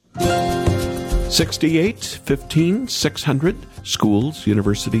68, 600, schools,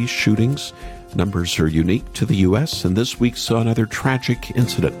 universities, shootings. Numbers are unique to the U.S., and this week saw another tragic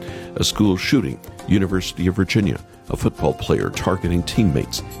incident, a school shooting, University of Virginia, a football player targeting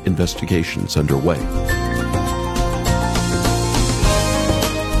teammates, investigations underway.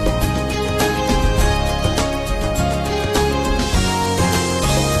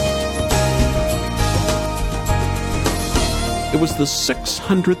 It was the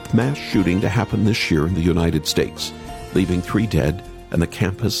 600th mass shooting to happen this year in the United States, leaving 3 dead and the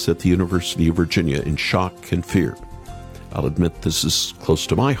campus at the University of Virginia in shock and fear. I'll admit this is close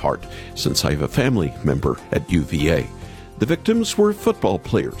to my heart, since I have a family member at UVA. The victims were football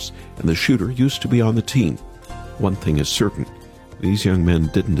players, and the shooter used to be on the team. One thing is certain, these young men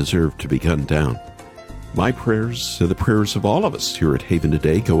didn't deserve to be gunned down. My prayers and the prayers of all of us here at Haven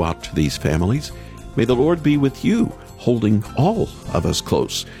Today go out to these families. May the Lord be with you, holding all of us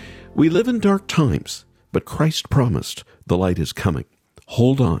close. We live in dark times, but Christ promised the light is coming.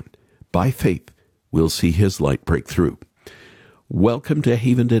 Hold on. By faith, we'll see His light break through. Welcome to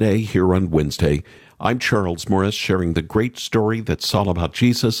Haven Today here on Wednesday. I'm Charles Morris, sharing the great story that's all about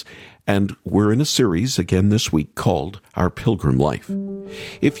Jesus, and we're in a series again this week called Our Pilgrim Life.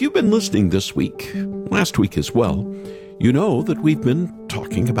 If you've been listening this week, last week as well, you know that we've been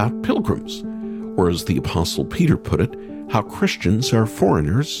talking about pilgrims, or as the Apostle Peter put it, how Christians are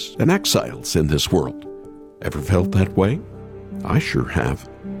foreigners and exiles in this world. Ever felt that way? I sure have.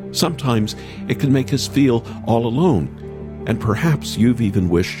 Sometimes it can make us feel all alone, and perhaps you've even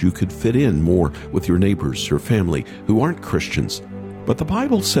wished you could fit in more with your neighbors or family who aren't Christians. But the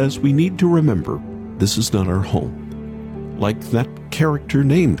Bible says we need to remember this is not our home. Like that character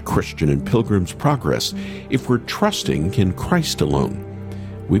named Christian in Pilgrim's Progress, if we're trusting in Christ alone,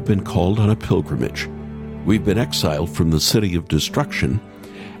 we've been called on a pilgrimage. We've been exiled from the city of destruction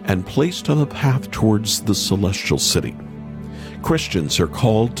and placed on the path towards the celestial city. Christians are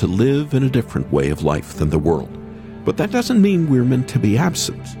called to live in a different way of life than the world. But that doesn't mean we're meant to be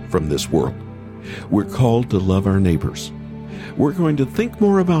absent from this world. We're called to love our neighbors. We're going to think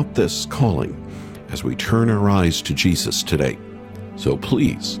more about this calling as we turn our eyes to Jesus today. So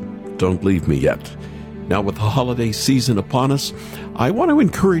please, don't leave me yet. Now, with the holiday season upon us, I want to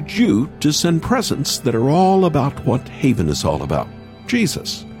encourage you to send presents that are all about what Haven is all about,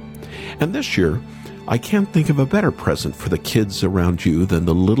 Jesus. And this year, I can't think of a better present for the kids around you than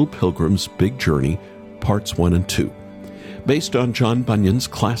the Little Pilgrim's Big Journey, Parts 1 and 2. Based on John Bunyan's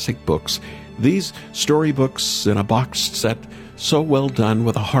classic books, these storybooks in a boxed set, so well done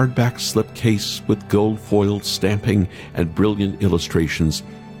with a hardback slipcase with gold-foiled stamping and brilliant illustrations,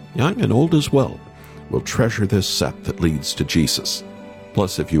 young and old as well, will treasure this set that leads to Jesus.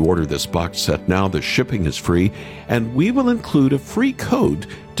 Plus, if you order this box set now, the shipping is free, and we will include a free code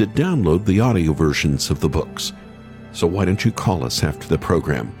to download the audio versions of the books. So why don't you call us after the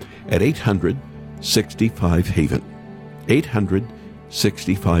program at 800-65-HAVEN,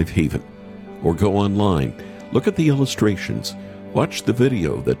 800-65-HAVEN, or go online, look at the illustrations, watch the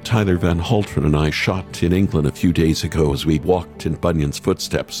video that Tyler Van Halteren and I shot in England a few days ago as we walked in Bunyan's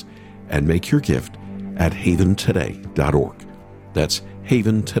footsteps, and make your gift at haventoday.org. That's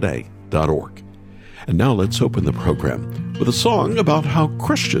haventoday.org. And now let's open the program with a song about how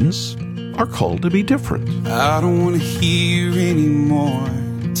Christians are called to be different. I don't want to hear anymore.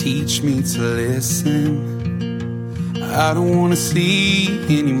 Teach me to listen. I don't want to see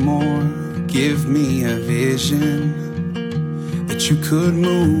anymore. Give me a vision that you could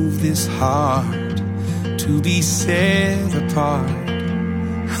move this heart to be set apart.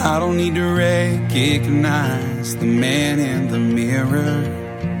 I don't need to recognize the man in the mirror,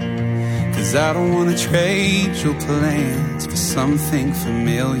 'cause I don't want to trade your plans for something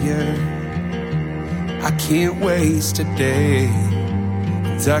familiar. I can't waste a day,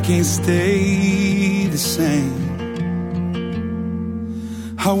 'cause I can't stay the same.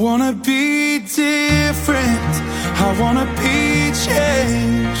 I want to be different, I want to be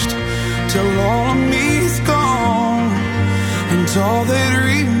changed, till all of me's gone, and all that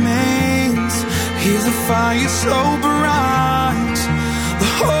remains is a fire so bright the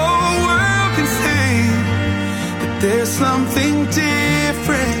whole world can see that there's something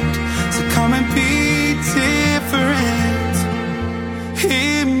different. So come and be different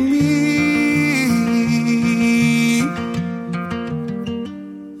in me.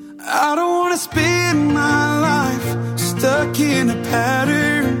 I don't want to spend my life stuck in a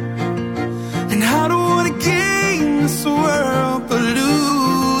pattern, and I don't want to gain this world but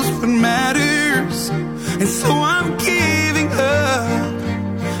lose what matters. And so I'm giving up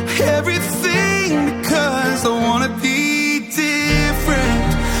everything because I want to be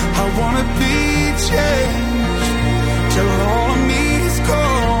different. I want to be changed till all of me is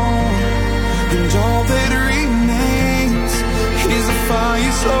gone, and all that remains is a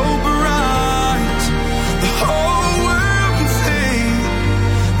fire so bright the whole world can see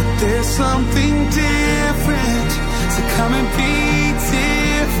that there's something different. So come and be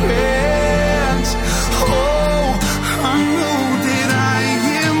different. Oh, I know that I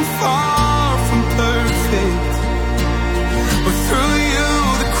am far from perfect, but through you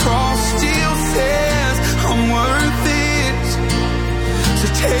the cross still says I'm worth it. So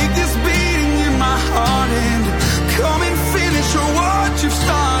take this beating in my heart and come and finish what you've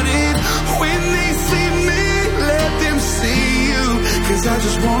started. When they see me, let them see you, 'cause I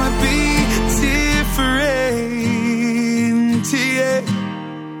just wanna be different. Yeah,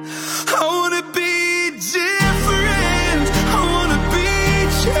 I wanna be different. I wanna be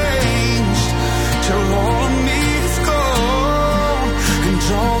changed till all of me is gone, and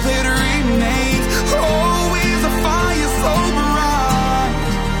all that remains, oh, is a fire so bright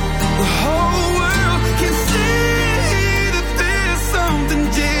the whole world can see that there's something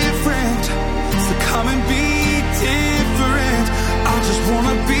different. So come and be different. I just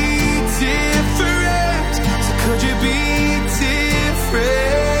wanna be different. So could you be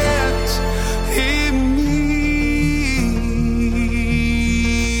different in me?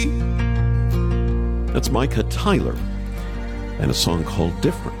 That's Micah Tyler and a song called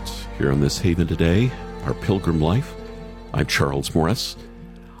Different here on This Haven Today, Our Pilgrim Life. I'm Charles Morris.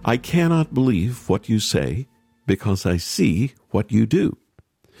 I cannot believe what you say because I see what you do.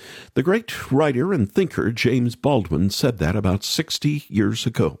 The great writer and thinker James Baldwin said that about 60 years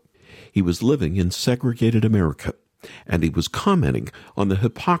ago. He was living in segregated America, and he was commenting on the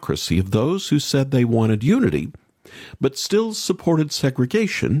hypocrisy of those who said they wanted unity, but still supported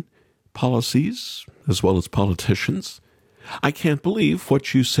segregation, policies, as well as politicians. I can't believe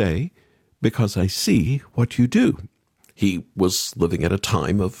what you say because I see what you do. He was living at a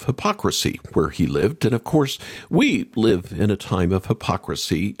time of hypocrisy where he lived, and of course, we live in a time of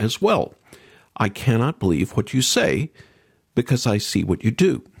hypocrisy as well. I cannot believe what you say because I see what you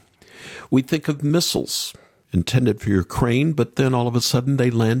do. We think of missiles intended for Ukraine, but then all of a sudden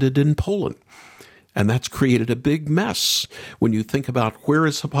they landed in Poland. And that's created a big mess when you think about where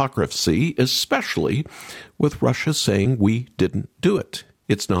is hypocrisy, especially with Russia saying we didn't do it.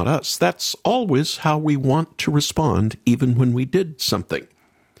 It's not us. That's always how we want to respond, even when we did something.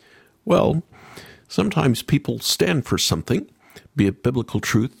 Well, sometimes people stand for something, be it biblical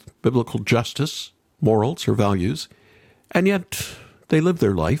truth, biblical justice, morals, or values, and yet they live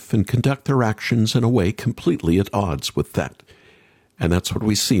their life and conduct their actions in a way completely at odds with that. And that's what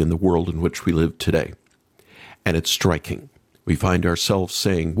we see in the world in which we live today. And it's striking. We find ourselves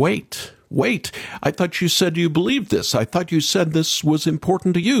saying, wait, I thought you said you believed this. I thought you said this was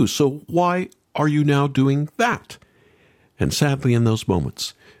important to you. So why are you now doing that? And sadly, in those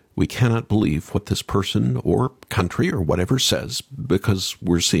moments, we cannot believe what this person or country or whatever says because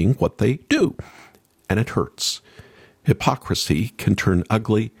we're seeing what they do. And it hurts. Hypocrisy can turn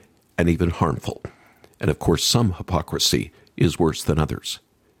ugly and even harmful. And of course, some hypocrisy is worse than others.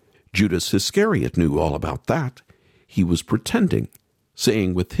 Judas Iscariot knew all about that. He was pretending,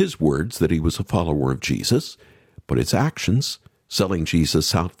 saying with his words that he was a follower of Jesus, but his actions, selling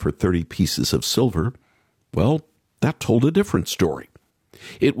Jesus out for 30 pieces of silver, well, that told a different story.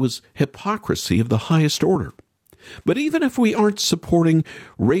 It was hypocrisy of the highest order. But even if we aren't supporting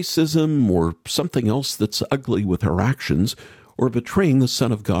racism or something else that's ugly with our actions, or betraying the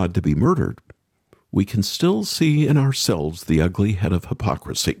Son of God to be murdered, we can still see in ourselves the ugly head of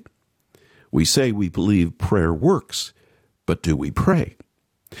hypocrisy. We say we believe prayer works, but do we pray?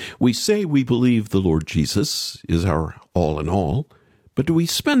 We say we believe the Lord Jesus is our all in all, but do we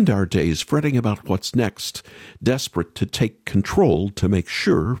spend our days fretting about what's next, desperate to take control to make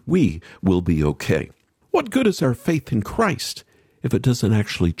sure we will be okay? What good is our faith in Christ if it doesn't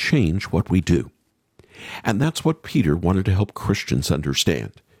actually change what we do? And that's what Peter wanted to help Christians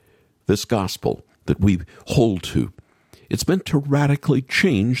understand. This gospel that we hold to, it's meant to radically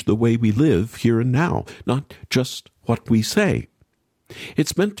change the way we live here and now, not just what we say.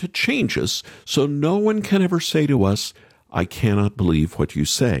 It's meant to change us so no one can ever say to us, I cannot believe what you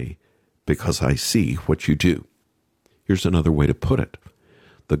say because I see what you do. Here's another way to put it.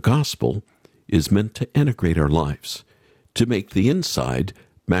 The gospel is meant to integrate our lives, to make the inside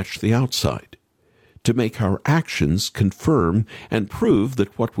match the outside, to make our actions confirm and prove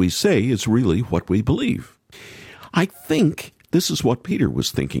that what we say is really what we believe. I think this is what Peter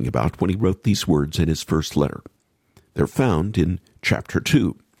was thinking about when he wrote these words in his first letter. They're found in chapter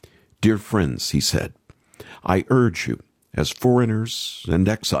 2. Dear friends, he said, I urge you, as foreigners and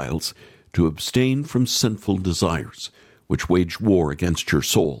exiles, to abstain from sinful desires, which wage war against your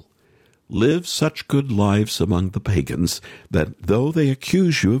soul. Live such good lives among the pagans that, though they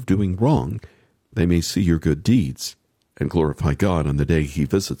accuse you of doing wrong, they may see your good deeds and glorify God on the day he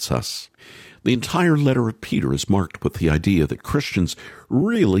visits us. The entire letter of Peter is marked with the idea that Christians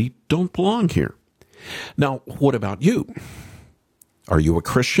really don't belong here. Now, what about you? Are you a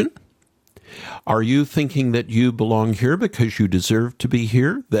Christian? Are you thinking that you belong here because you deserve to be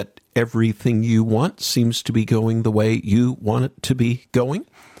here, that everything you want seems to be going the way you want it to be going?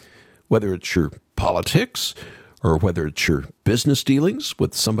 Whether it's your politics or whether it's your business dealings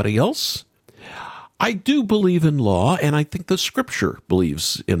with somebody else. I do believe in law, and I think the Scripture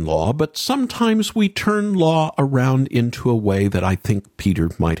believes in law, but sometimes we turn law around into a way that I think Peter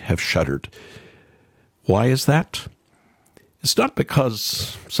might have shuddered. Why is that? It's not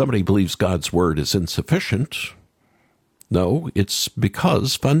because somebody believes God's word is insufficient. No, it's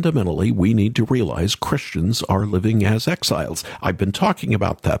because fundamentally we need to realize Christians are living as exiles. I've been talking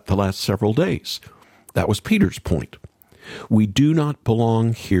about that the last several days. That was Peter's point. We do not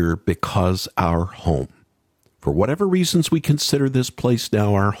belong here because our home. For whatever reasons we consider this place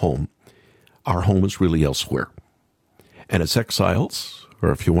now our home is really elsewhere. And as exiles,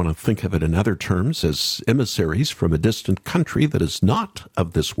 or if you want to think of it in other terms, as emissaries from a distant country that is not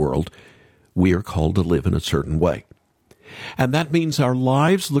of this world, we are called to live in a certain way. And that means our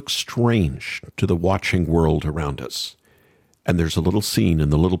lives look strange to the watching world around us. And there's a little scene in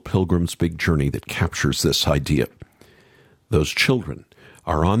the Little Pilgrim's Big Journey that captures this idea. Those children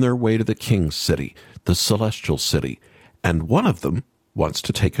are on their way to the King's city, the celestial city, and one of them wants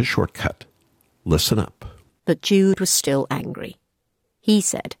to take a shortcut. Listen up. But Jude was still angry. He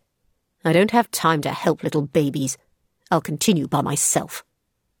said, "I don't have time to help little babies. I'll continue by myself."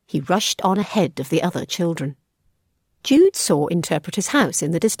 He rushed on ahead of the other children. Jude saw Interpreter's house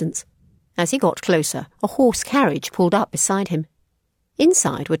in the distance. As he got closer, a horse carriage pulled up beside him.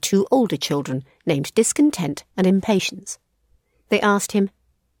 Inside were two older children named Discontent and Impatience. They asked him,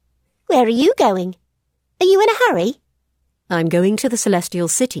 "Where are you going? Are you in a hurry?" "I'm going to the Celestial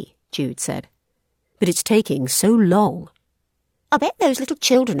City," Jude said. "But it's taking so long." "I bet those little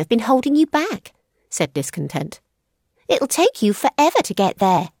children have been holding you back," said Discontent. "It'll take you forever to get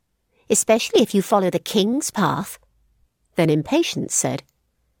there, especially if you follow the King's path." Then Impatience said,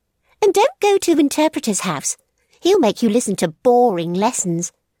 "And don't go to Interpreter's house. He'll make you listen to boring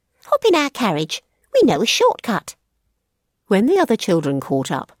lessons. Hop in our carriage. We know a shortcut." When the other children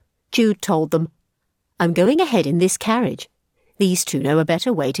caught up, Jude told them, "I'm going ahead in this carriage. These two know a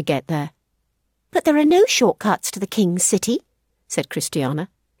better way to get there." "But there are no shortcuts to the King's city," said Christiana.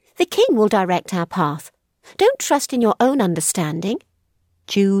 "The King will direct our path. Don't trust in your own understanding."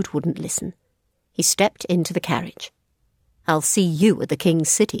 Jude wouldn't listen. He stepped into the carriage. "I'll see you at the King's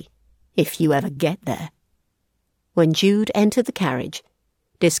city, if you ever get there." When Jude entered the carriage,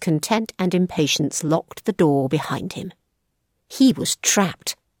 Discontent and Impatience locked the door behind him. He was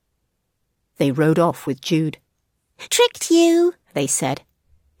trapped. They rode off with Jude. "Tricked you," they said.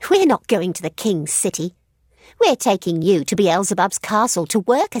 "We're not going to the King's city. We're taking you to Beelzebub's castle to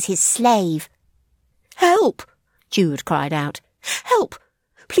work as his slave." "Help!" Jude cried out. "Help!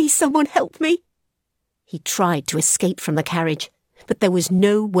 Please someone help me!" He tried to escape from the carriage, but there was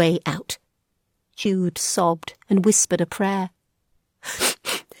no way out. Jude sobbed and whispered a prayer.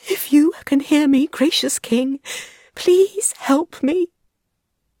 "If you can hear me, gracious King, please help me."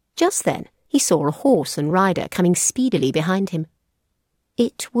 Just then he saw a horse and rider coming speedily behind him.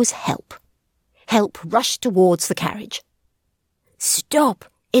 It was Help. Help rushed towards the carriage. "Stop,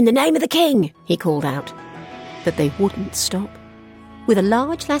 in the name of the King," he called out. But they wouldn't stop. With a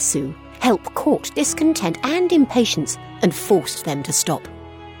large lasso, Help caught Discontent and Impatience and forced them to stop.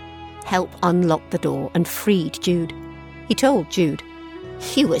 Help unlocked the door and freed Jude. He told Jude,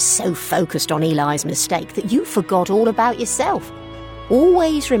 "You were so focused on Eli's mistake that you forgot all about yourself.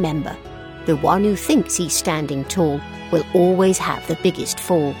 Always remember, the one who thinks he's standing tall will always have the biggest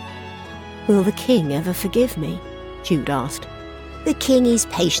fall." "Will the King ever forgive me?" Jude asked. "The King is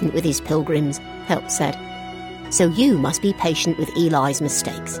patient with his pilgrims," Help said. "So you must be patient with Eli's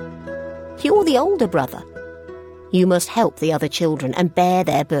mistakes. You're the older brother. You must help the other children and bear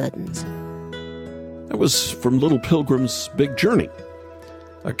their burdens." That was from Little Pilgrim's Big Journey.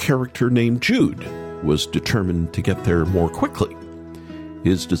 A character named Jude was determined to get there more quickly.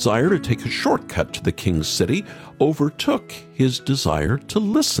 His desire to take a shortcut to the King's city overtook his desire to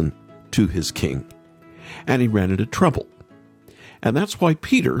listen to his king, and he ran into trouble. And that's why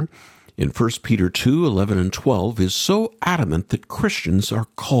Peter, in 1 Peter 2:11 and 12, is so adamant that Christians are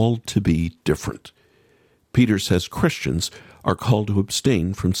called to be different. Peter says Christians are called to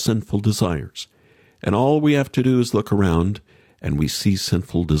abstain from sinful desires. And all we have to do is look around and we see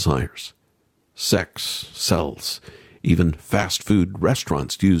sinful desires. Sex sells. Even fast food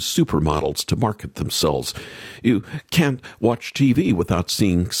restaurants use supermodels to market themselves. You can't watch TV without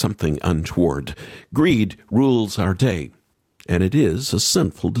seeing something untoward. Greed rules our day, and it is a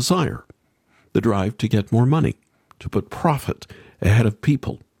sinful desire. The drive to get more money, to put profit ahead of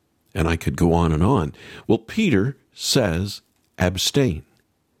people. And I could go on and on. Well, Peter says, abstain.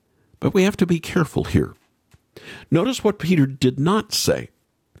 But we have to be careful here. Notice what Peter did not say.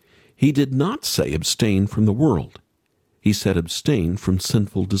 He did not say abstain from the world. He said abstain from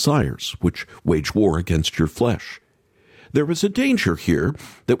sinful desires, which wage war against your flesh. There is a danger here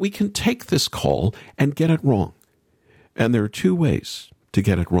that we can take this call and get it wrong. And there are two ways to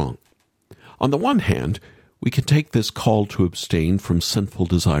get it wrong. On the one hand, we can take this call to abstain from sinful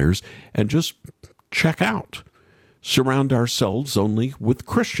desires and just check out. Surround ourselves only with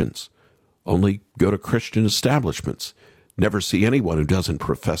Christians. Only go to Christian establishments. Never see anyone who doesn't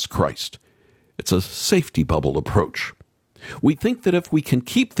profess Christ. It's a safety bubble approach. We think that if we can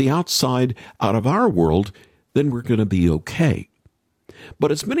keep the outside out of our world, then we're going to be okay.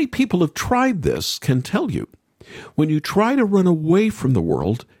 But as many people have tried this can tell you, when you try to run away from the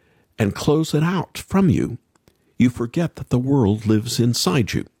world and close it out from you, you forget that the world lives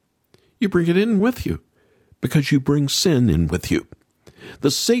inside you. You bring it in with you because you bring sin in with you.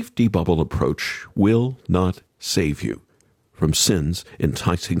 The safety bubble approach will not save you from sin's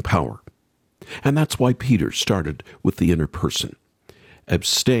enticing power. And that's why Peter started with the inner person.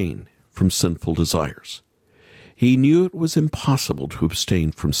 Abstain from sinful desires. He knew it was impossible to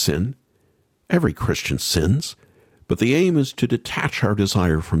abstain from sin. Every Christian sins, but the aim is to detach our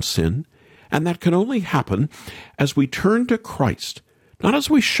desire from sin, and that can only happen as we turn to Christ, not as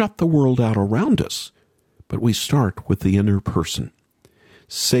we shut the world out around us, but we start with the inner person.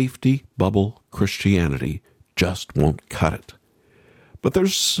 Safety bubble Christianity just won't cut it. But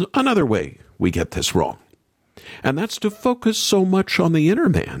there's another way we get this wrong, and that's to focus so much on the inner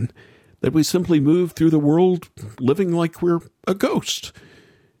man that we simply move through the world living like we're a ghost.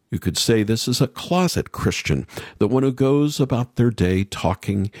 You could say this is a closet Christian, the one who goes about their day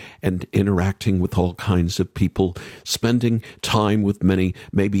talking and interacting with all kinds of people, spending time with many,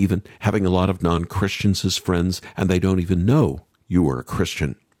 maybe even having a lot of non-Christians as friends, and they don't even know you are a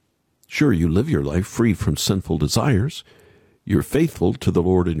Christian. Sure, you live your life free from sinful desires. You're faithful to the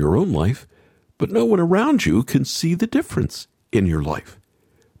Lord in your own life, but no one around you can see the difference in your life.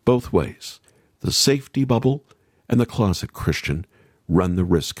 Both ways, the safety bubble and the closet Christian, run the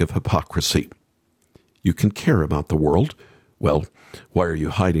risk of hypocrisy. You can care about the world. Well, why are you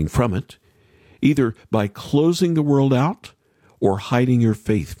hiding from it? Either by closing the world out or hiding your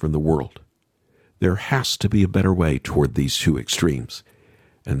faith from the world. There has to be a better way toward these two extremes.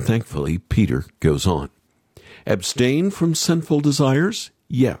 And thankfully, Peter goes on. Abstain from sinful desires?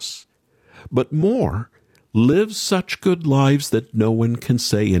 Yes. But more, live such good lives that no one can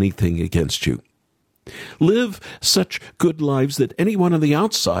say anything against you. Live such good lives that anyone on the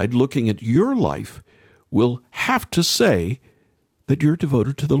outside looking at your life will have to say that you're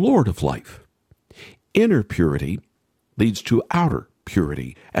devoted to the Lord of life. Inner purity leads to outer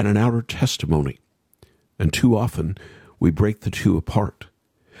purity and an outer testimony. And too often, we break the two apart.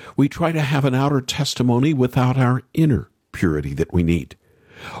 We try to have an outer testimony without our inner purity that we need.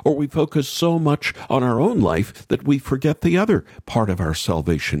 Or we focus so much on our own life that we forget the other part of our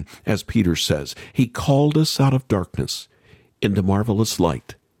salvation. As Peter says, he called us out of darkness into marvelous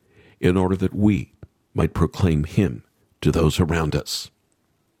light in order that we might proclaim him to those around us.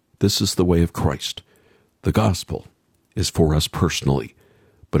 This is the way of Christ. The gospel is for us personally,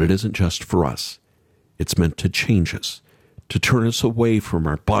 but it isn't just for us. It's meant to change us, to turn us away from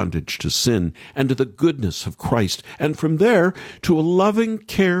our bondage to sin and to the goodness of Christ, and from there to a loving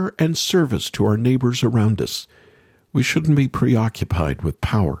care and service to our neighbors around us. We shouldn't be preoccupied with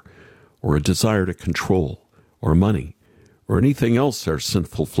power or a desire to control or money or anything else our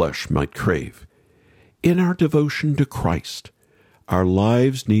sinful flesh might crave. In our devotion to Christ, our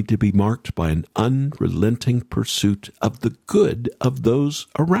lives need to be marked by an unrelenting pursuit of the good of those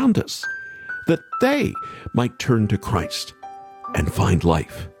around us, that they might turn to Christ and find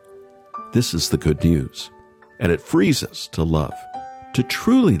life. This is the good news, and it frees us to love, to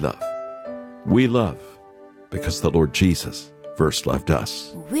truly love. We love because the Lord Jesus first loved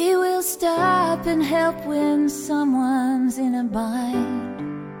us. We will stop and help when someone's in a bind.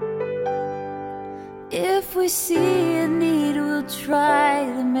 If we see a need, we'll try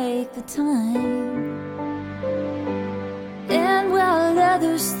to make the time. And while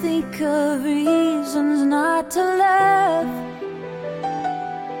others think of reasons not to love,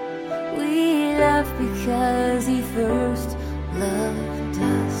 love because He first loved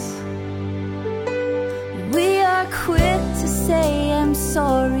us. We are quick to say I'm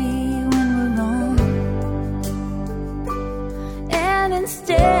sorry when we're wrong, and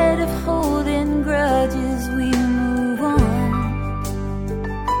instead of holding grudges we move on.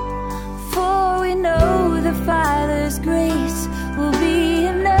 For we know the Father's grace will be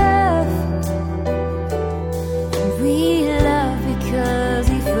enough, and we love because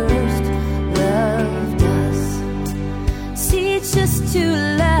He first loved us. Teach us to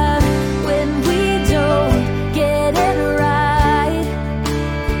love when we don't get it right,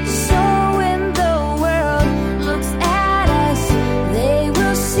 so when the world looks at us, they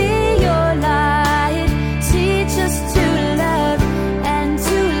will see your light. Teach us to love and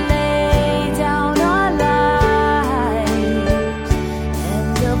to lay down our lives,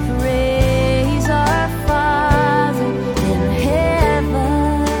 and they'll praise our Father in heaven.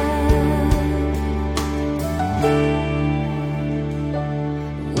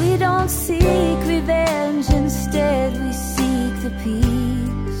 We don't seek revenge, instead we seek the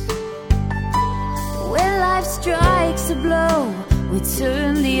peace. When life strikes a blow, we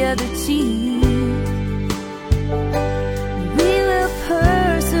turn the other cheek. We will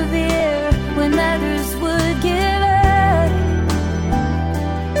persevere when others would give up,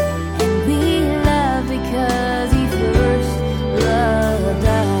 and we love because He first loved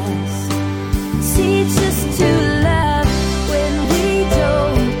us. Teach us to love when we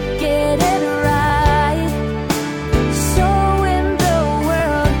don't get it right, so when the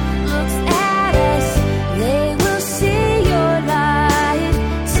world looks at us, they will see your light.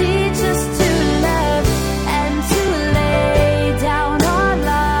 Teach us to love and to lay down our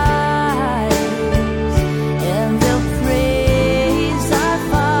lives, and they'll praise our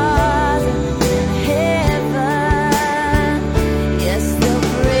Father in heaven. Yes, they'll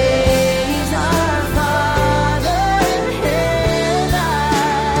praise our Father in heaven.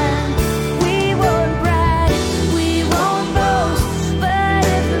 We won't brag, we won't boast, but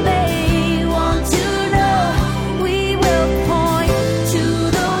if they want to know, we will point to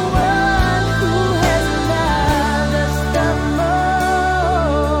the one who has loved us the most.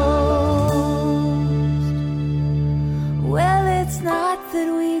 Well, it's not that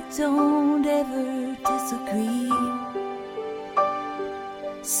we don't ever disagree.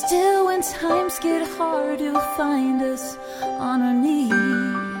 Still, when times get hard, you'll find us on our knees.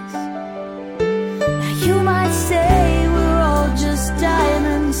 Now you might say we're all just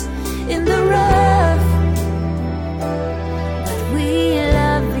diamonds in the rough, but we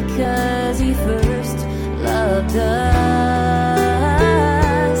love because He first loved us.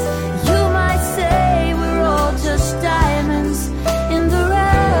 You might say we're all just diamonds in the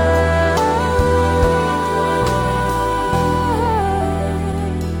rough,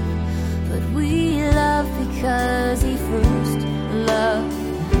 but we love because He first loved.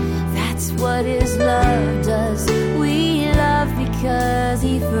 That's what His love does. We love because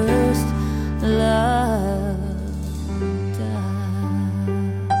He first loved us.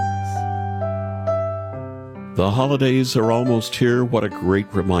 The holidays are almost here. What a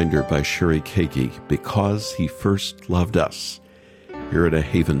great reminder by Sherry Kagi, because He first loved us, here at a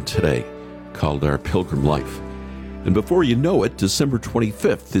haven today called Our Pilgrim Life. And before you know it, December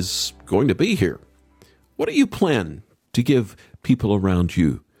 25th is going to be here. What do you plan to give people around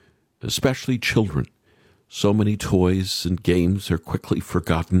you, especially children? So many toys and games are quickly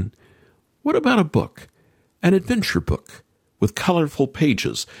forgotten. What about a book, an adventure book, with colorful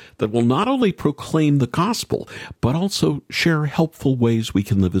pages that will not only proclaim the gospel, but also share helpful ways we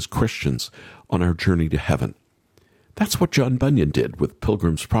can live as Christians on our journey to heaven? That's what John Bunyan did with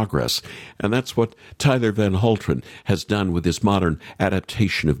Pilgrim's Progress, and that's what Tyler Van Haltren has done with his modern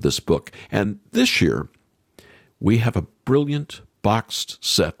adaptation of this book. And this year, we have a brilliant boxed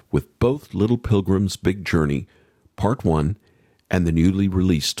set with both Little Pilgrim's Big Journey, Part 1, and the newly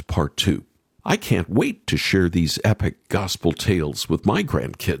released Part 2. I can't wait to share these epic gospel tales with my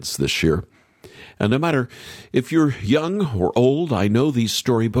grandkids this year. And no matter if you're young or old, I know these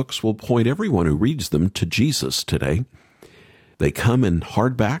storybooks will point everyone who reads them to Jesus today. They come in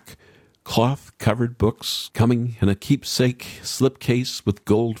hardback, cloth-covered books, coming in a keepsake slipcase with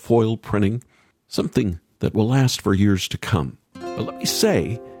gold foil printing, something that will last for years to come.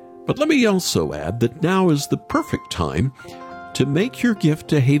 But let me also add that now is the perfect time to make your gift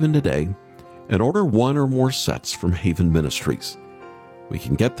to Haven today and order one or more sets from Haven Ministries. We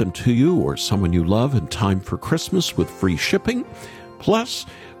can get them to you or someone you love in time for Christmas with free shipping. Plus,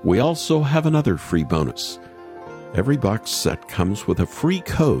 we also have another free bonus. Every box set comes with a free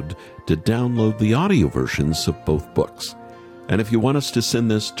code to download the audio versions of both books. And if you want us to send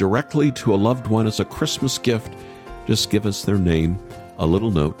this directly to a loved one as a Christmas gift, just give us their name, a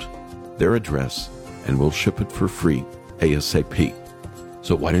little note, their address, and we'll ship it for free ASAP.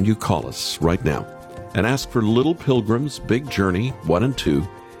 So why don't you call us right now and ask for Little Pilgrim's Big Journey 1 and 2.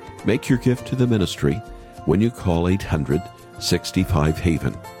 Make your gift to the ministry when you call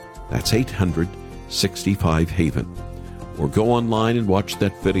 800-65-HAVEN. That's 800-65-HAVEN. Or go online and watch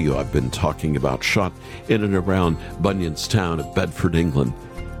that video I've been talking about, shot in and around Bunyan's town of Bedford, England,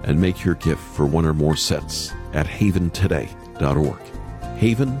 and make your gift for one or more sets at haventoday.org.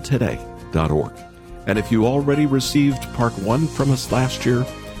 haventoday.org. And if you already received part 1 from us last year,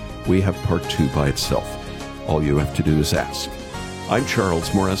 we have part 2 by itself. All you have to do is ask. I'm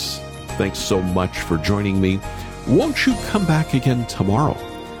Charles Morris. Thanks so much for joining me. Won't you come back again tomorrow,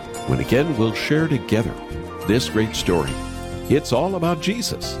 when again we'll share together this great story. It's all about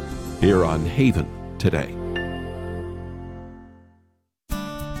Jesus here on Haven Today.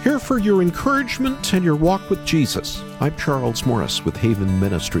 Here for your encouragement and your walk with Jesus. I'm Charles Morris with Haven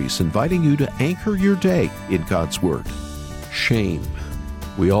Ministries, inviting you to anchor your day in God's Word. Shame.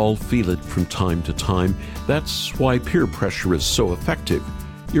 We all feel it from time to time. That's why peer pressure is so effective.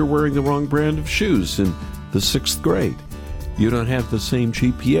 You're wearing the wrong brand of shoes in the 6th grade. You don't have the same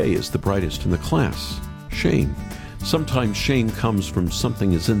GPA as the brightest in the class. Shame. Sometimes shame comes from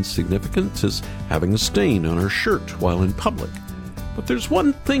something as insignificant as having a stain on our shirt while in public. But there's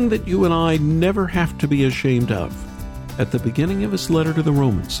one thing that you and I never have to be ashamed of. At the beginning of his letter to the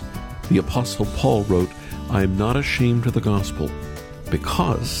Romans, the Apostle Paul wrote, "I am not ashamed of the gospel,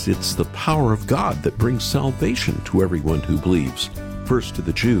 because it's the power of God that brings salvation to everyone who believes, first to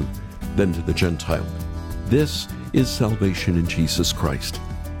the Jew, then to the Gentile. This is salvation in Jesus Christ."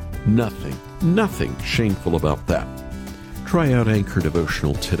 Nothing shameful about that. Try out Anchor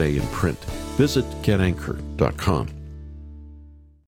Devotional today in print. Visit getanchor.com.